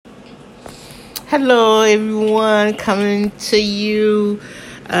Hello, everyone. Coming to you.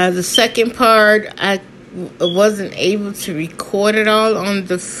 The second part, I wasn't able to record it all on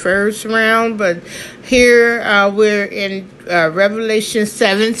the first round, but here we're in Revelation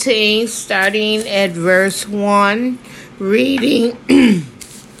 17, starting at verse 1, reading.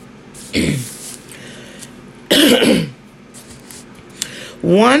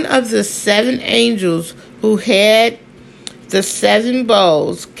 One of the seven angels who had the seven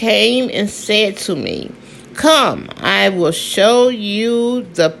bowls came and said to me, "Come, I will show you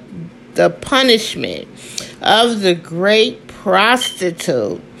the punishment of the great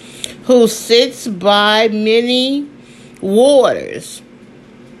prostitute who sits by many waters."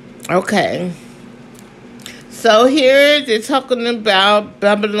 Okay. So here they're talking about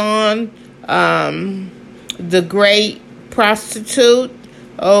Babylon, the great prostitute.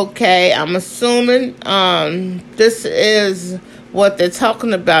 Okay, I'm assuming this is what they're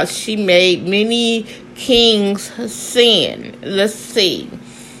talking about. She made many kings sin. Let's see.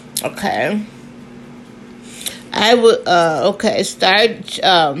 Okay. I would start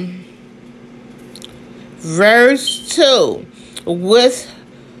verse 2. With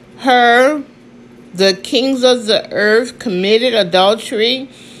her the kings of the earth committed adultery,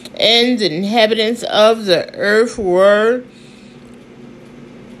 and the inhabitants of the earth were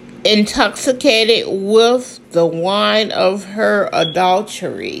intoxicated with the wine of her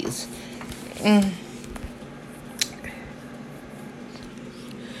adulteries.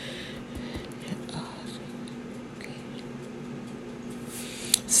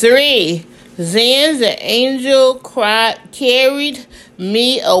 3. Then the angel carried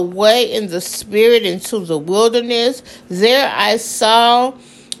me away in the spirit into the wilderness. There I saw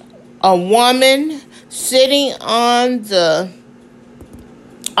a woman sitting on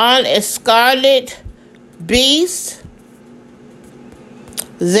a scarlet beast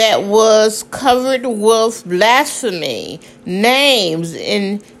that was covered with blasphemy names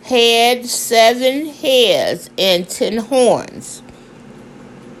and had 7 heads and 10 horns.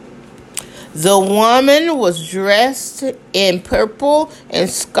 The woman was dressed in purple and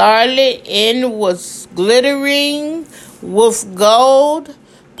scarlet and was glittering with gold,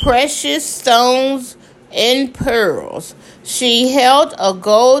 precious stones, and pearls. She held a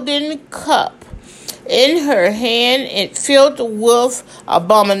golden cup in her hand and filled with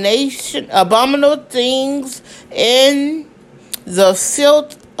abominable things in the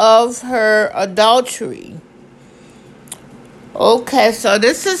filth of her adultery. Okay, so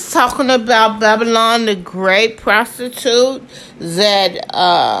this is talking about Babylon, the great prostitute that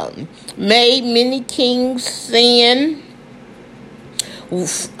made many kings sin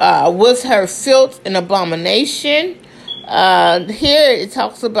with her filth and abomination. Here it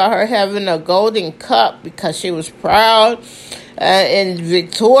talks about her having a golden cup because she was proud and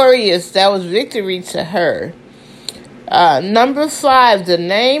victorious. That was victory to her. Number 5, the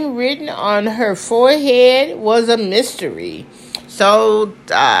name written on her forehead was a mystery. So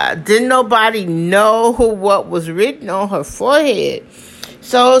didn't nobody know what was written on her forehead.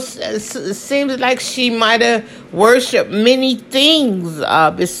 So it seems like she might have worshipped many things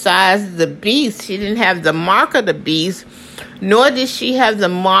besides the beast. She didn't have the mark of the beast, nor did she have the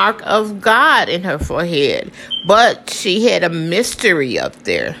mark of God in her forehead. But she had a mystery up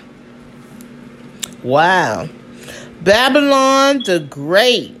there. Wow. Babylon the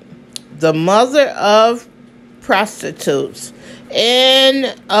Great, the mother of prostitutes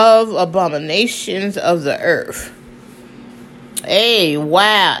and of abominations of the earth. Hey,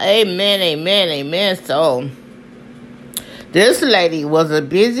 wow. Amen, amen, amen. So, this lady was a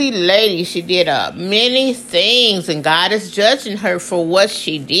busy lady. She did many things, and God is judging her for what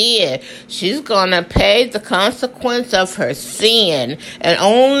she did. She's going to pay the consequence of her sin, and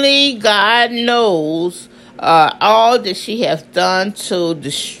only God knows all that she has done to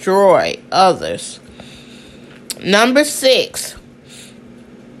destroy others. Number 6.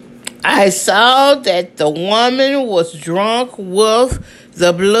 I saw that the woman was drunk with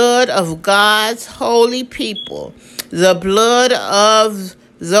the blood of God's holy people, the blood of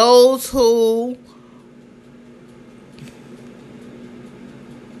those who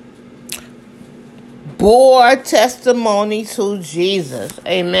bore testimony to Jesus.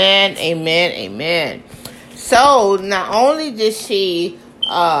 Amen, amen, amen. So not only did she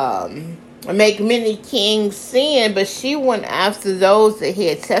make many kings sin, but she went after those that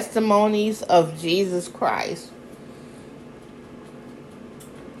had testimonies of Jesus Christ.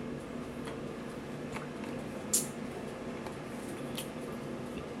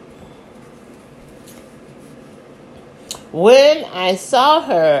 When I saw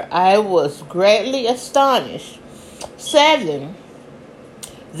her, I was greatly astonished. 7.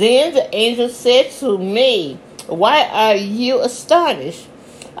 Then the angel said to me, why are you astonished?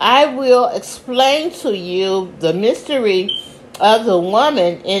 I will explain to you the mystery of the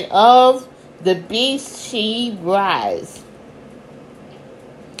woman and of the beast she rides,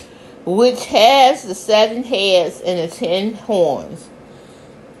 which has the 7 heads and the 10 horns.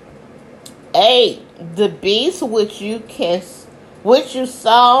 8. The beast which you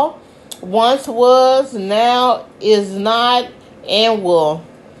saw once was, now is not, and will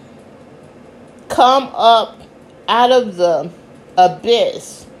come up out of the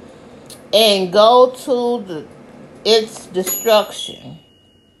abyss and go to its destruction.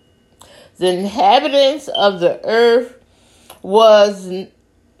 The inhabitants of the earth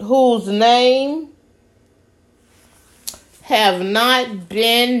whose name have not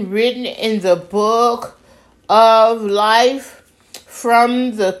been written in the book of life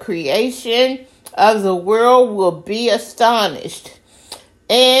from the creation of the world will be astonished.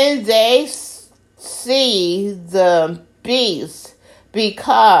 And they see the beast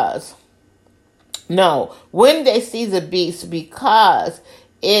when they see the beast, because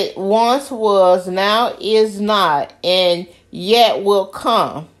it once was, now is not, and yet will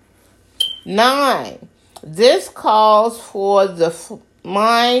come. 9. This calls for a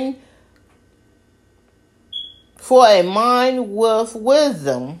mind with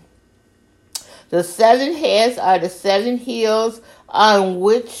wisdom. The 7 heads are the 7 hills on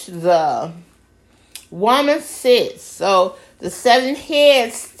which the woman sits. So the 7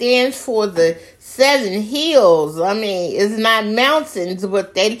 heads stands for the 7 hills. I mean, it's not mountains,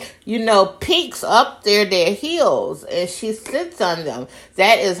 but they, peaks up there, they're hills, and she sits on them.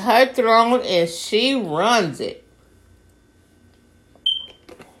 That is her throne, and she runs it.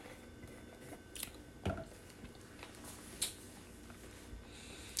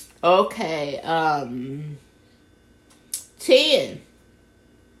 Okay, 10.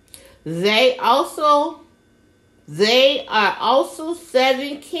 They are also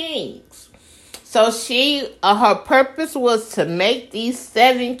 7 kings. So her purpose was to make these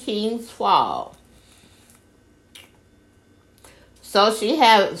 7 kings fall. So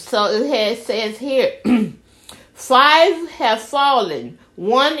it says here, 5 have fallen,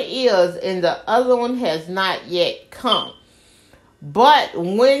 1 is, and the other one has not yet come. But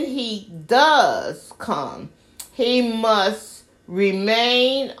when he does come, he must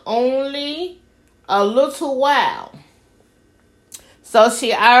remain only a little while. So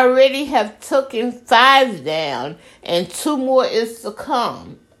she already have taken 5 down, and 2 more is to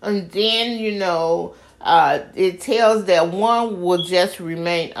come. And then, it tells that 1 will just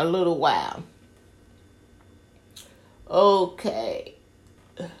remain a little while. Okay.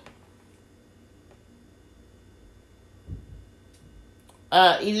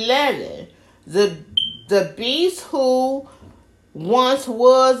 11. The beast who once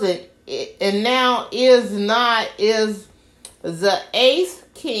was and now is not is the 8th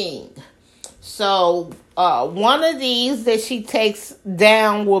king. So one of these that she takes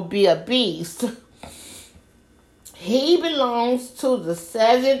down will be a beast. He belongs to the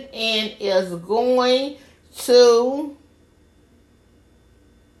 7th and is going to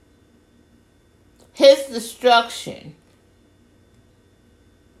his destruction.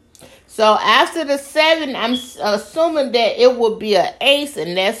 So after the 7, I'm assuming that it will be an 8th,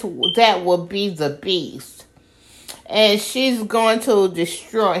 and that will be the beast. And she's going to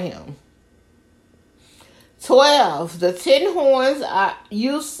destroy him. 12. The 10 horns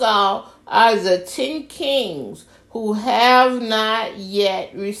you saw are the 10 kings who have not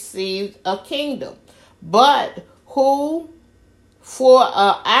yet received a kingdom, but who for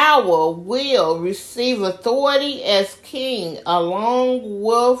an hour will receive authority as king along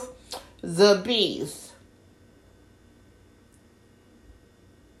with the beast.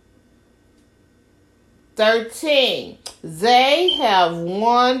 13. They have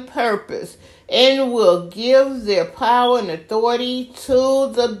one purpose and will give their power and authority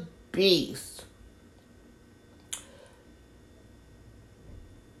to the beast.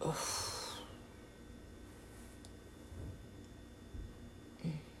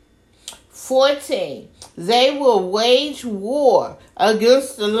 14. They will wage war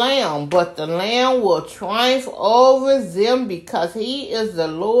against the Lamb, but the Lamb will triumph over them because he is the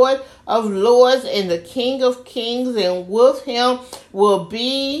Lord of lords and the King of kings, and with him will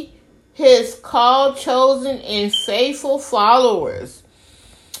be his called, chosen, and faithful followers.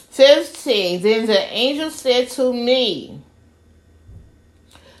 15. Then the angel said to me,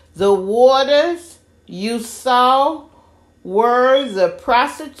 the waters you saw where the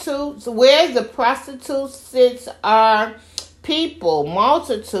prostitutes sits are people,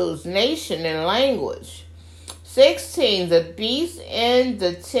 multitudes, nation, and language. 16. The beast and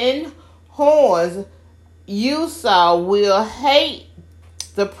the 10 horns you saw will hate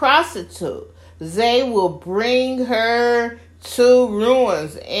the prostitute. They will bring her to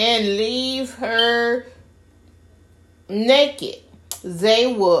ruins and leave her naked.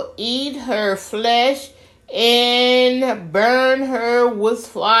 They will eat her flesh and burn her with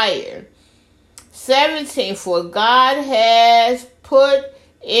fire. 17. For God has put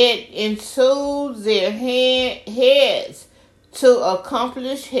it into their heads to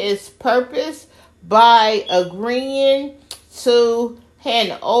accomplish his purpose by agreeing to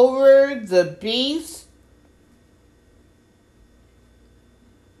hand over the beast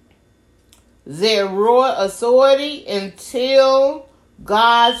their royal authority until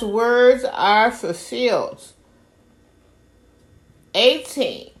God's words are fulfilled.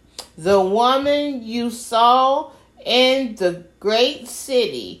 18. The woman you saw in the great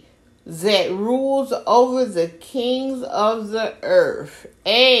city that rules over the kings of the earth.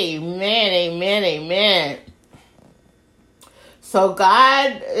 Amen, amen, amen. So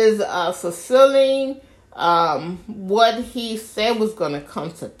God is fulfilling what he said was going to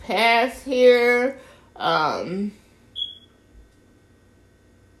come to pass here.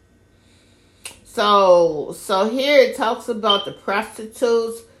 So here it talks about the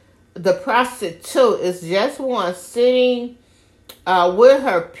prostitutes. The prostitute is just one sitting with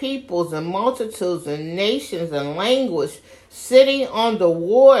her peoples and multitudes and nations and language, sitting on the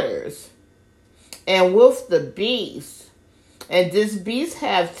waters and with the beast. And this beast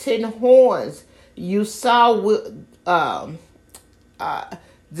have 10 horns. You saw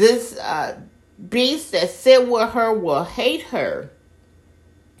this beast that sit with her will hate her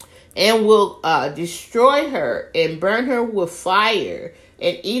and will destroy her and burn her with fire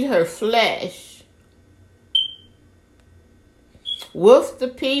and eat her flesh with the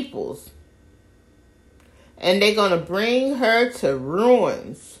peoples. And they're going to bring her to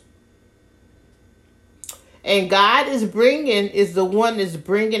ruins. And God is the one that's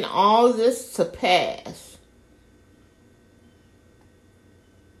bringing all this to pass.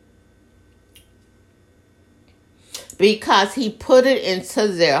 Because he put it into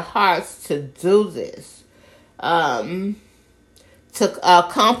their hearts to do this. To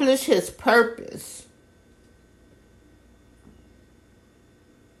accomplish his purpose.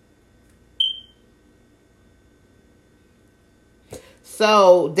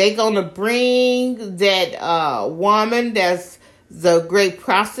 So they're going to bring that woman that's the great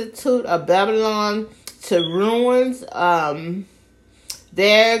prostitute of Babylon to ruins.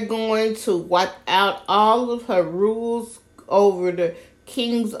 They're going to wipe out all of her rules over the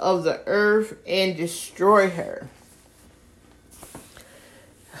kings of the earth and destroy her.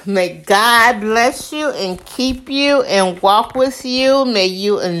 May God bless you and keep you and walk with you. May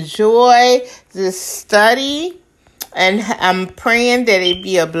you enjoy this study. And I'm praying that it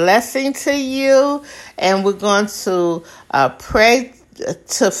be a blessing to you. And we're going to pray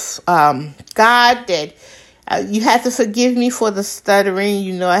to God that you have to forgive me for the stuttering.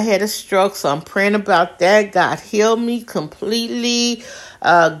 You know, I had a stroke, so I'm praying about that. God, heal me completely.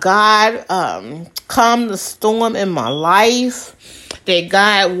 God, calm the storm in my life. That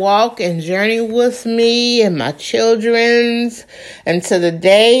God walk and journey with me and my children's until the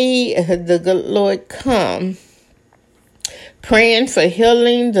day the good Lord come. Praying for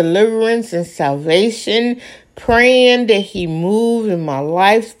healing, deliverance, and salvation. Praying that he move in my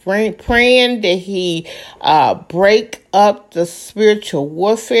life. Praying that he break up the spiritual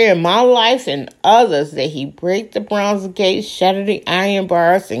warfare in my life and others. That he break the bronze gates, shatter the iron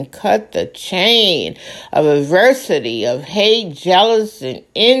bars, and cut the chain of adversity, of hate, jealousy, and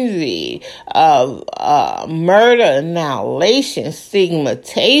envy, of murder, annihilation,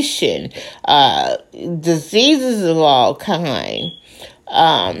 stigmatization, diseases of all kind.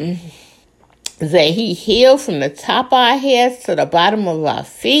 That he healed from the top of our heads to the bottom of our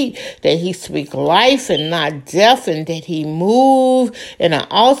feet, that he speak life and not death, and that he move in an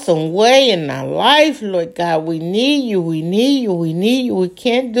awesome way in our life. Lord God, we need you, we need you, we need you. We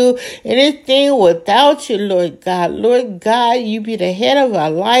can't do anything without you, Lord God. Lord God, you be the head of our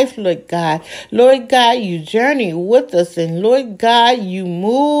life, Lord God. Lord God, you journey with us, and Lord God, you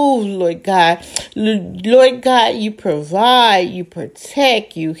move, Lord God. Lord God, you provide, you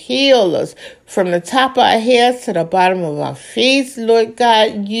protect, you heal us. From the top of our heads to the bottom of our feet, Lord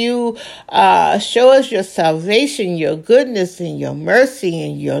God, you show us your salvation, your goodness, and your mercy,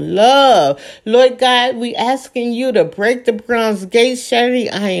 and your love. Lord God, we asking you to break the bronze gates, shatter the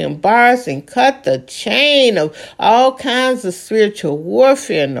iron bars, and cut the chain of all kinds of spiritual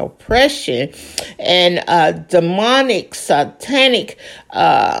warfare and oppression and demonic, satanic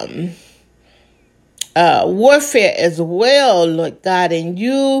warfare as well, Lord God, and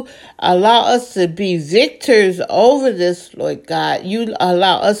you allow us to be victors over this, Lord God. You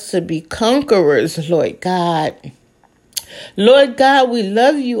allow us to be conquerors, Lord God. Lord God, we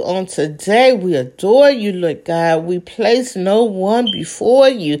love you on today. We adore you, Lord God. We place no one before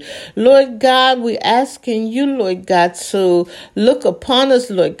you. Lord God, we asking you, Lord God, to look upon us,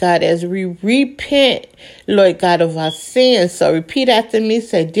 Lord God, as we repent, Lord God, of our sins. So repeat after me.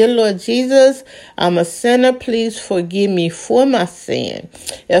 Say, dear Lord Jesus, I'm a sinner. Please forgive me for my sin.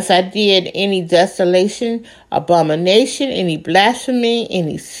 If I did any desolation, abomination, any blasphemy,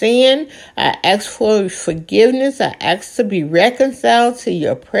 any sin, I ask for forgiveness. I ask to be reconciled to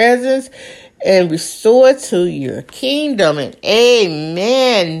your presence and restored to your kingdom. And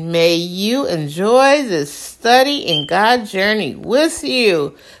amen. May you enjoy this study and God journey with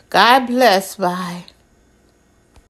you. God bless. Bye.